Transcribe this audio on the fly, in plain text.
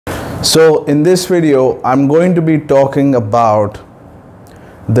So in this video, I'm going to be talking about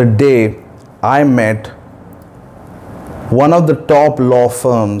the day I met one of the top law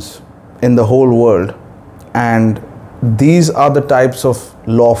firms in the whole world. And these are the types of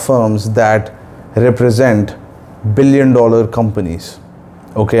law firms that represent billion-dollar companies.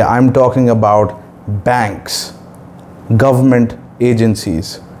 Okay, I'm talking about banks, government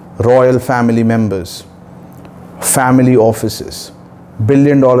agencies, royal family members, family offices,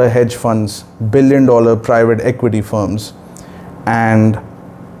 billion-dollar hedge funds, billion-dollar private equity firms, and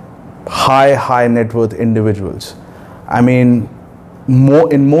high net worth individuals. I mean,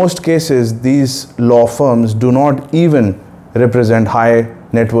 in most cases, these law firms do not even represent high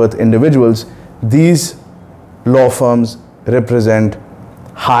net worth individuals. These law firms represent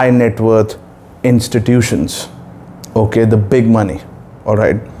high net worth institutions. Okay, the big money. All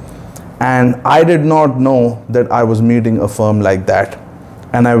right. And I did not know that I was meeting a firm like that.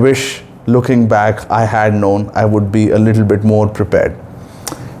 And I wish, looking back, I had known. I would be a little bit more prepared.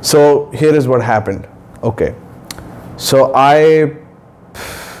 So here is what happened. Okay. So I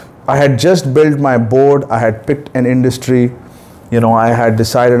had just built my board. I had picked an industry. I had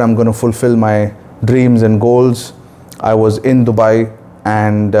decided I'm going to fulfill my dreams and goals. I was in Dubai,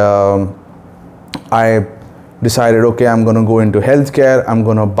 and I decided, okay, I'm going to go into healthcare. I'm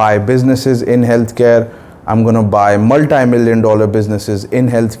going to buy businesses in healthcare. I'm going to buy multi-million-dollar businesses in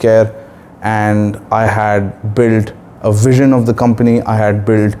healthcare. And I had built a vision of the company. I had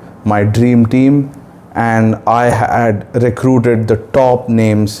built my dream team, and I had recruited the top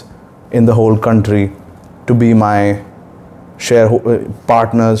names in the whole country to be my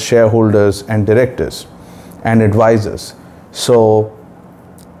partners, shareholders, and directors and advisors. So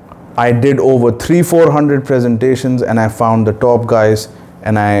I did over 300-400 presentations, and I found the top guys,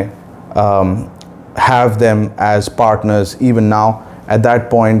 and I have them as partners even now. At that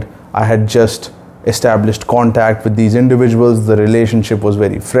point, I had just established contact with these individuals. The relationship was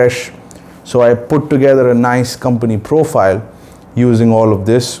very fresh. So I put together a nice company profile using all of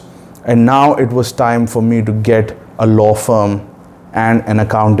this. And now it was time for me to get a law firm and an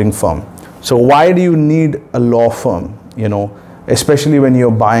accounting firm. So why do you need a law firm? Especially when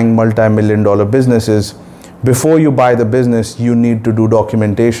you're buying multi-million-dollar businesses. Before you buy the business, you need to do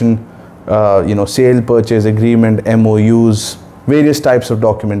documentation, sale purchase agreement, MOUs, various types of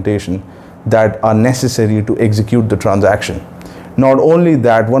documentation that are necessary to execute the transaction. Not only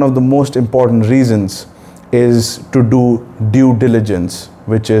that, one of the most important reasons is to do due diligence,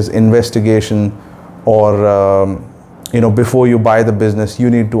 which is investigation, or before you buy the business,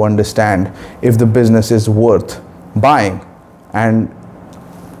 you need to understand if the business is worth buying, and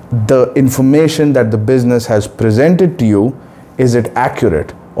the information that the business has presented to you, is it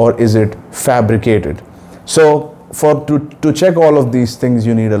accurate or is it fabricated? So to check all of these things,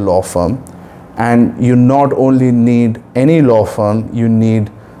 you need a law firm. And you not only need any law firm, you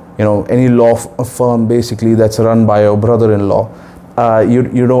need any law firm basically that's run by your brother-in-law.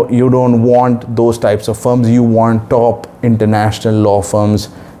 You don't want those types of firms. You want top international law firms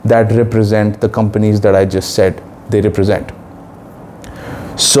that represent the companies that I just said they represent.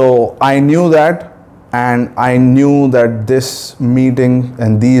 So I knew that, and I knew that this meeting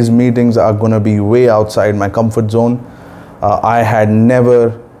and these meetings are going to be way outside my comfort zone. I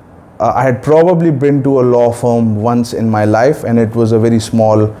had probably been to a law firm once in my life, and it was a very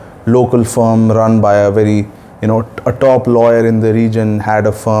small local firm run by a very, a top lawyer in the region had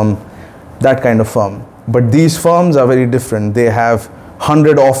a firm, that kind of firm. But these firms are very different. They have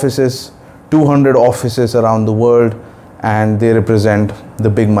 100 offices, 200 offices around the world, and they represent the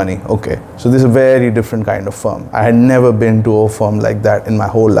big money. Okay, so this is a very different kind of firm. I had never been to a firm like that in my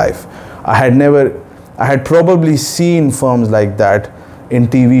whole life. I had probably seen firms like that in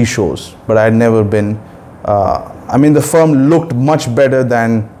TV shows, but I had never been. The firm looked much better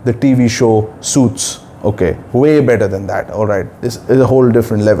than the TV show Suits. Okay, way better than that. All right, this is a whole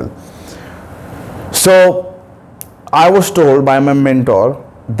different level. So I was told by my mentor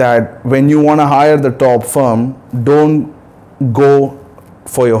that when you want to hire the top firm, don't go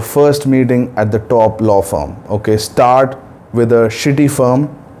for your first meeting at the top law firm. Okay, start with a shitty firm,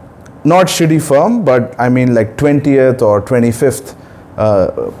 not shitty firm, but like 20th or 25th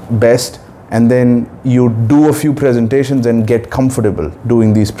best, and then you do a few presentations and get comfortable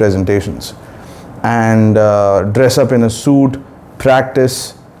doing these presentations, and dress up in a suit,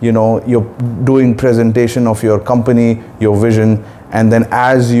 practice. You're doing presentation of your company, your vision, and then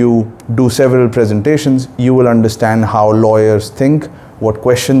as you do several presentations, you will understand how lawyers think, what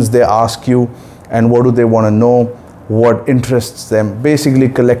questions they ask you, and what do they want to know, what interests them. Basically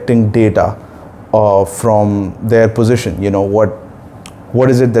collecting data from their position, what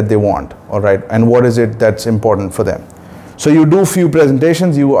is it that they want, all right, and what is it that's important for them. So you do few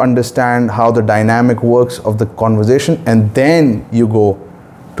presentations, you understand how the dynamic works of the conversation, and then you go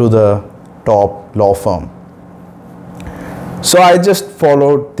to the top law firm. So I just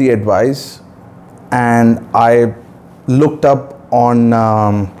followed the advice, and I looked up on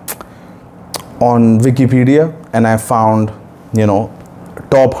Wikipedia, and I found, you know,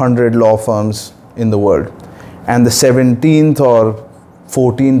 top 100 law firms in the world, and the 17th or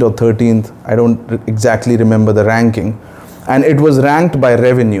 14th or 13th, I don't exactly remember the ranking, and it was ranked by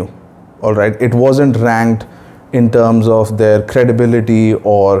revenue, all right. It wasn't ranked in terms of their credibility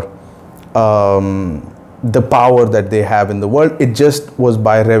or the power that they have in the world. It just was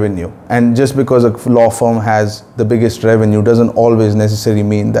by revenue, and just because a law firm has the biggest revenue doesn't always necessarily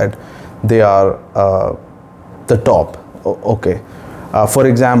mean that they are the top. Okay, for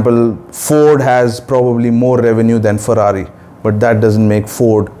example, Ford has probably more revenue than Ferrari, but that doesn't make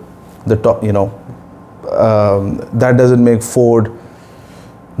Ford the top, you know, that doesn't make Ford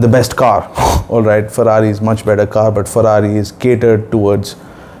the best car. All right, Ferrari is much better car, but Ferrari is catered towards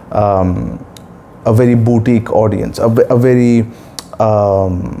a very boutique audience,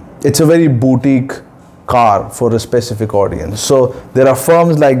 it's a very boutique car for a specific audience. So there are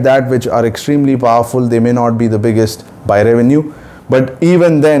firms like that which are extremely powerful. They may not be the biggest by revenue, but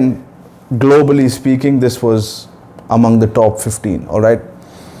even then, globally speaking, this was among the top 15, all right.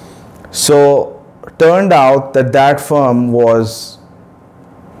 So turned out that that firm was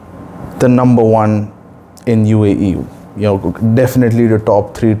the number one in UAE, you know, definitely the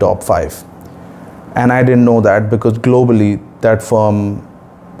top 3, top 5. And I didn't know that, because globally that firm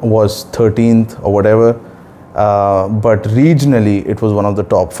was 13th or whatever, but regionally it was one of the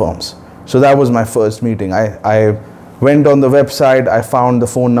top firms. So that was my first meeting. I went on the website, I found the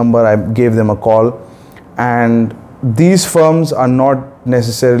phone number, I gave them a call, and these firms are not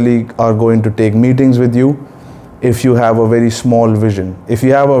necessarily are going to take meetings with you if you have a very small vision. If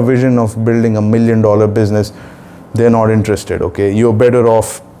you have a vision of building $1 million business, they're not interested, okay? You're better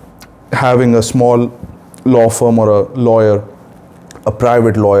off having a small law firm or a lawyer, a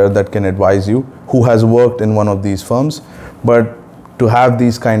private lawyer that can advise you, who has worked in one of these firms. But to have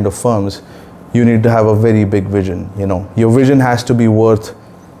these kind of firms, you need to have a very big vision, you know. Your vision has to be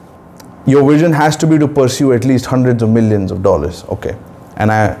to pursue at least hundreds of millions of dollars, okay?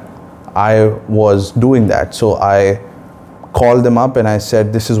 And I was doing that. So I called them up and I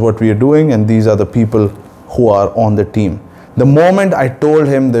said, this is what we are doing, and these are the people who are on the team. The moment I told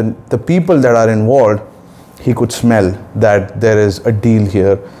him the people that are involved, he could smell that there is a deal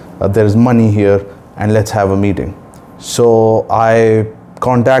here, there is money here, and let's have a meeting. So I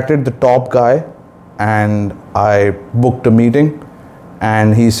contacted the top guy and I booked a meeting,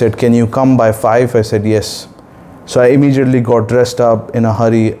 and he said, can you come by 5? I said, yes. So I immediately got dressed up in a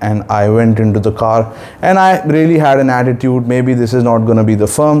hurry and I went into the car, and I really had an attitude, maybe this is not going to be the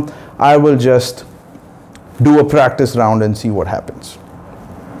firm. I will just do a practice round and see what happens.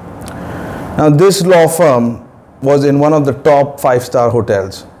 Now this law firm was in one of the top 5-star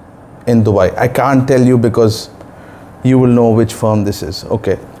hotels in Dubai. I can't tell you because you will know which firm this is.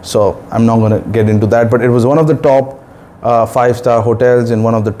 Okay, so I'm not going to get into that, but it was one of the top 5-star hotels in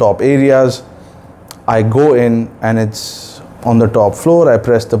one of the top areas. I go in and it's on the top floor. I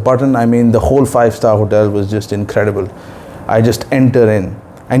press the button. I mean, the whole 5-star hotel was just incredible. I just enter in,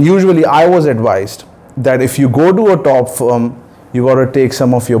 and usually I was advised that if you go to a top firm, you got to take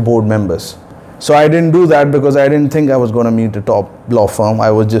some of your board members. So I didn't do that because I didn't think I was going to meet a top law firm.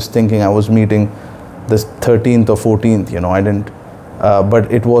 I was just thinking I was meeting the 13th or 14th, you know, I didn't,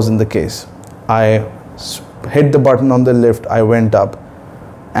 but it wasn't the case. I hit the button on the lift, I went up,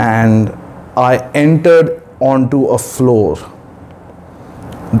 and I entered onto a floor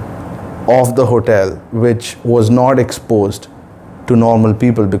of the hotel which was not exposed to normal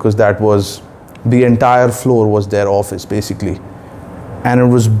people, because that was, the entire floor was their office basically, and it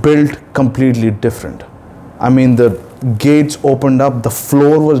was built completely different. I mean, the gates opened up, the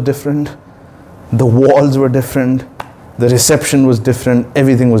floor was different, the walls were different, the reception was different,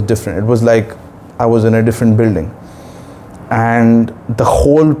 everything was different. It was like I was in a different building, and the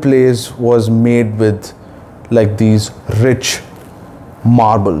whole place was made with like these rich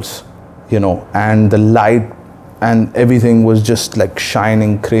marbles, you know, and the light and everything was just like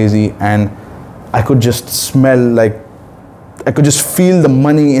shining crazy, and I could just smell, like I could just feel the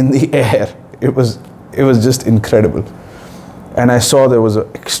money in the air. It was just incredible. And I saw there was an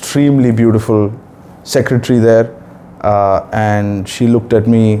extremely beautiful secretary there, and she looked at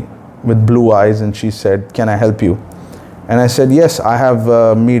me with blue eyes and she said, can I help you? And I said, yes, I have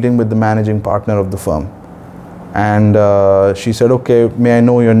a meeting with the managing partner of the firm. And she said, okay, may I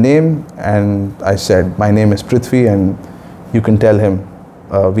know your name? And I said, my name is Prithvi, and you can tell him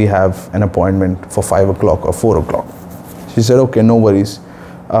we have an appointment for 5 o'clock or 4 o'clock. She said, okay, no worries.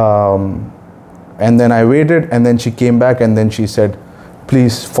 And then I waited, and then she came back, and then she said,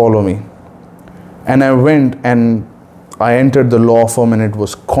 please follow me. And I went, and I entered the law firm, and it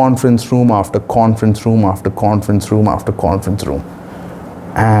was conference room after conference room after conference room after conference room.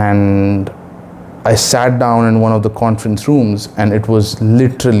 And I sat down in one of the conference rooms, and it was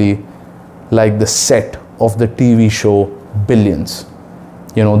literally like the set of the TV show Billions.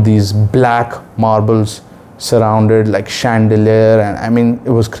 You know, these black marbles surrounded like chandelier, and I mean,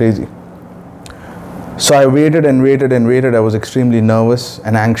 it was crazy. So I waited and waited and waited. I was extremely nervous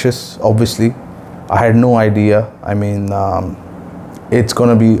and anxious, obviously. I had no idea. I mean, it's going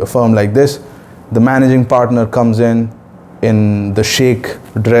to be a firm like this. The managing partner comes in the sheikh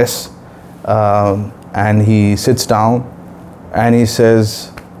dress, and he sits down, and he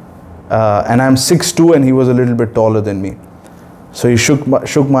says, and I'm 6'2", and he was a little bit taller than me. So he shook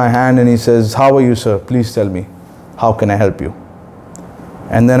my hand, and he says, how are you, sir? Please tell me, how can I help you?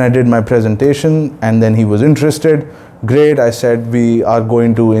 And then I did my presentation, and then he was interested. Great, I said, we are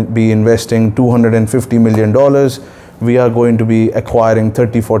going to be investing $250 million. We are going to be acquiring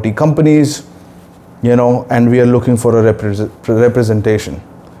 30, 40 companies, you know, and we are looking for a representation.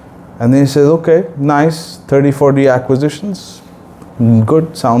 And then he says, okay, nice, 30, 40 acquisitions.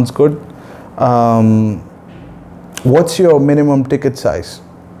 Good, sounds good. What's your minimum ticket size?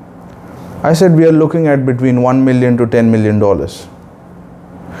 I said, we are looking at between $1 million to $10 million.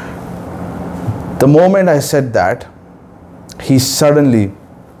 The moment I said that, he suddenly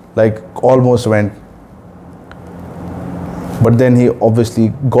like almost went, but then he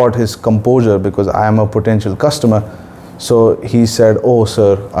obviously got his composure because I am a potential customer. So he said, oh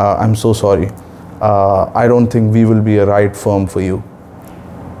sir, I'm so sorry. I don't think we will be a right firm for you.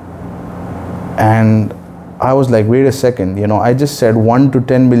 And I was like, wait a second, you know, I just said $1 to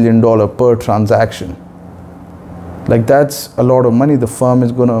 $10 million per transaction. Like, that's a lot of money. The firm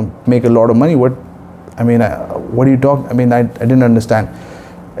is going to make a lot of money. What are you talking? I mean, I didn't understand.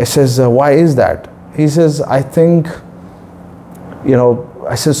 It says, why is that? He says, I think, you know,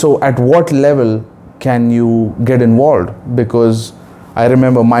 I said, so at what level can you get involved? Because I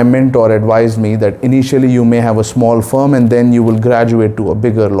remember my mentor advised me that initially you may have a small firm, and then you will graduate to a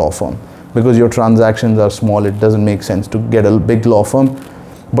bigger law firm. Because your transactions are small, it doesn't make sense to get a big law firm.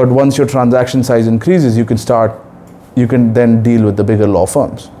 But once your transaction size increases, you can then deal with the bigger law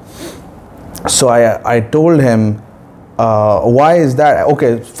firms. So I told him, why is that?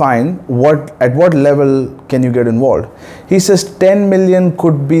 Okay, fine. At what level can you get involved? He says 10 million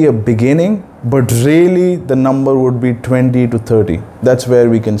could be a beginning, but really the number would be 20 to 30. That's where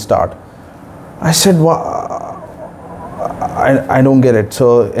we can start. I said, I don't get it.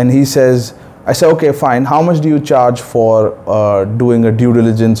 So, and he says, I said, okay, fine. How much do you charge for doing a due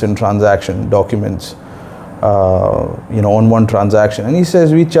diligence and transaction documents, you know, on one transaction? And he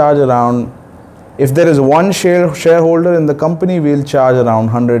says, we charge around, if there is one shareholder in the company, we'll charge around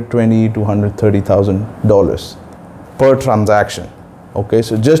 $120,000 to $130,000 per transaction. Okay,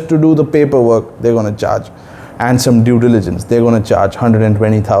 so just to do the paperwork, they're going to charge, and some due diligence, they're going to charge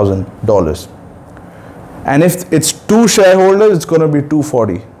 $120,000. And if it's 2 shareholders, it's going to be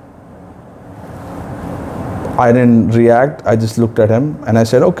 $240,000. I didn't react. I just looked at him and I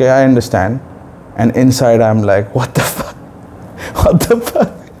said, okay, I understand. And inside I'm like, what the fuck? What the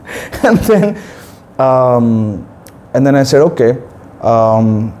fuck? And then I said, okay,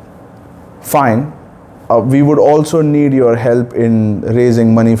 fine. We would also need your help in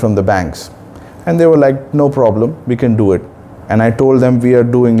raising money from the banks. And they were like, no problem, we can do it. And I told them we are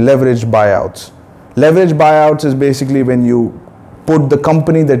doing leveraged buyouts. Leverage buyouts is basically when you put the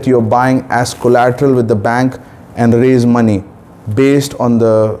company that you're buying as collateral with the bank and raise money based on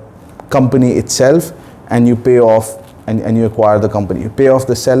the company itself, and you pay off and you acquire the company. You pay off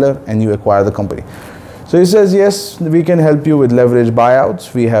the seller and you acquire the company. So he says, yes, we can help you with leverage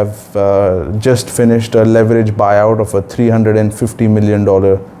buyouts. We have just finished a leverage buyout of a $350 million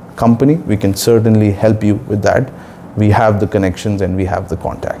company. We can certainly help you with that. We have the connections and we have the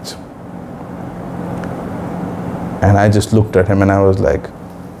contacts. And I just looked at him and I was like,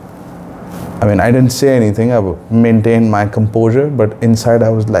 I mean, I didn't say anything. I maintained my composure, but inside I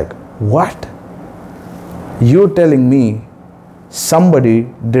was like, what? You're telling me somebody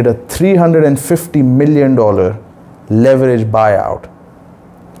did a $350 million leverage buyout?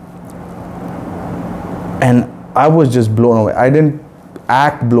 And I was just blown away. I didn't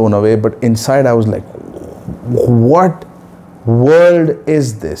act blown away, but inside I was like, what world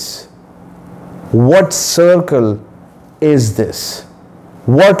is this? What circle is this?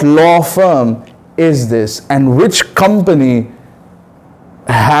 What law firm is this? And which company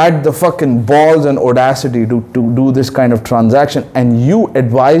had the fucking balls and audacity to do this kind of transaction? And you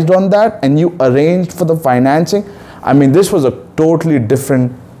advised on that and you arranged for the financing. I mean, this was a totally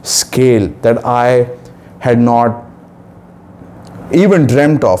different scale that I had not even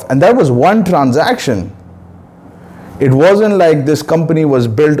dreamt of. And that was one transaction. It wasn't like this company was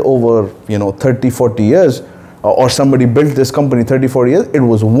built over, 30, 40 years, or somebody built this company 30, 40 years. It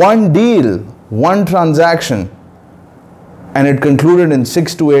was one deal, one transaction. And it concluded in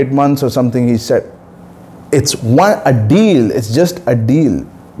 6 to 8 months or something, he said. It's a deal, it's just a deal.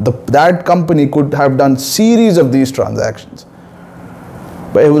 That company could have done series of these transactions.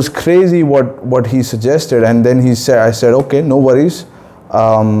 But it was crazy what he suggested. And then I said, okay, no worries.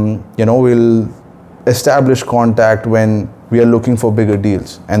 We'll establish contact when we are looking for bigger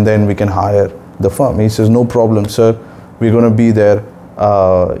deals, and then we can hire the firm. He says, no problem, sir. We're going to be there.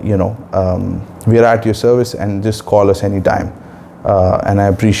 We are at your service, and just call us anytime. And I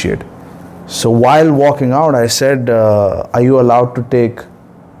appreciate. So while walking out, I said, are you allowed to take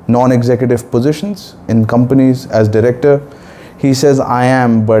non-executive positions in companies as director? He says, I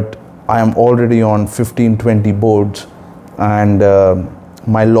am, but I am already on 15, 20 boards, and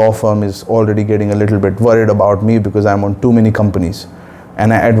my law firm is already getting a little bit worried about me because I'm on too many companies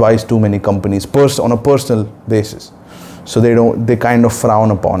and I advise too many companies on a personal basis. So they kind of frown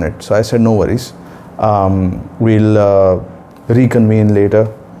upon it. So I said, no worries. We'll reconvene later.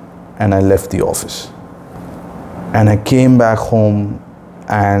 And I left the office. And I came back home,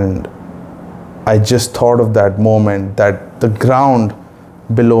 and I just thought of that moment that the ground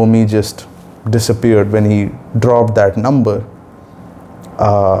below me just disappeared when he dropped that number.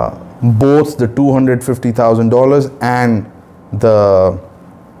 Both the $250,000 and the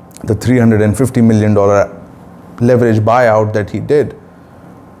 $350 million leverage buyout that he did.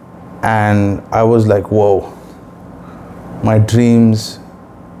 And I was like, whoa, my dreams,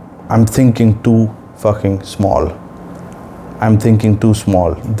 I'm thinking too fucking small. I'm thinking too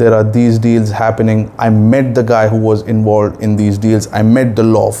small. There are these deals happening. I met the guy who was involved in these deals. I met the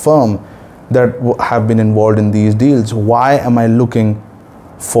law firm that have been involved in these deals. Why am I looking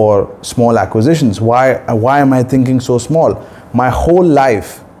for small acquisitions? Why am I thinking so small? My whole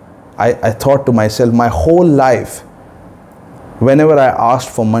life, I thought to myself, my whole life, whenever I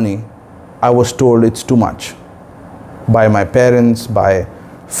asked for money, I was told it's too much by my parents, by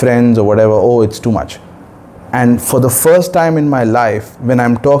friends or whatever. Oh, it's too much. And for the first time in my life, when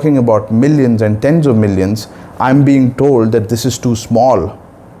I'm talking about millions and tens of millions, I'm being told that this is too small.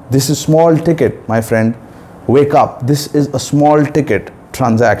 This is small ticket, my friend. Wake up. This is a small ticket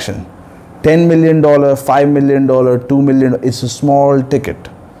transaction. $10 million, $5 million, $2 million, it's a small ticket.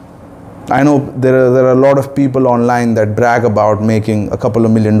 I know there are a lot of people online that brag about making a couple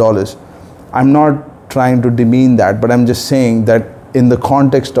of $1 million. I'm not trying to demean that, but I'm just saying that in the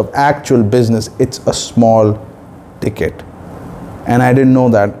context of actual business, it's a small ticket. And I didn't know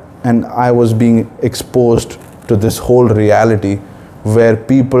that. And I was being exposed to this whole reality where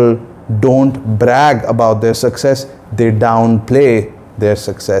people don't brag about their success, they downplay their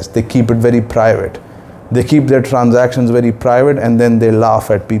success. They keep it very private. They keep their transactions very private, and then they laugh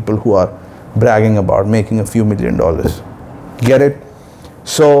at people who are bragging about making a few $1 million. Get it?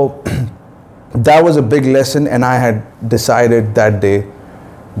 So that was a big lesson, and I had decided that day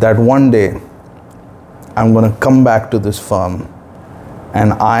that one day I'm going to come back to this firm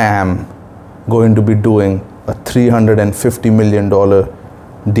and I am going to be doing a $350 million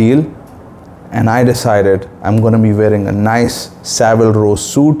deal. And I decided I'm going to be wearing a nice Savile Row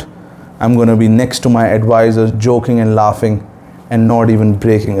suit. I'm going to be next to my advisors, joking and laughing and not even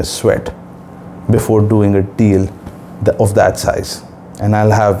breaking a sweat before doing a deal of that size. And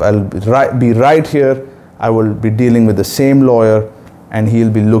I'll be right here. I will be dealing with the same lawyer, and he'll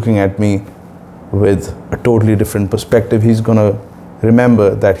be looking at me with a totally different perspective. He's going to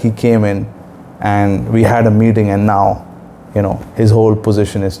remember that he came in and we had a meeting, and now, his whole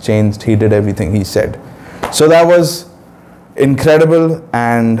position is changed. He did everything he said. So that was incredible,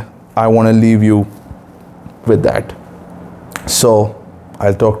 and I want to leave you with that. So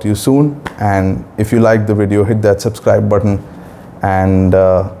I'll talk to you soon, and if you like the video, hit that subscribe button, and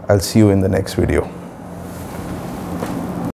I'll see you in the next video.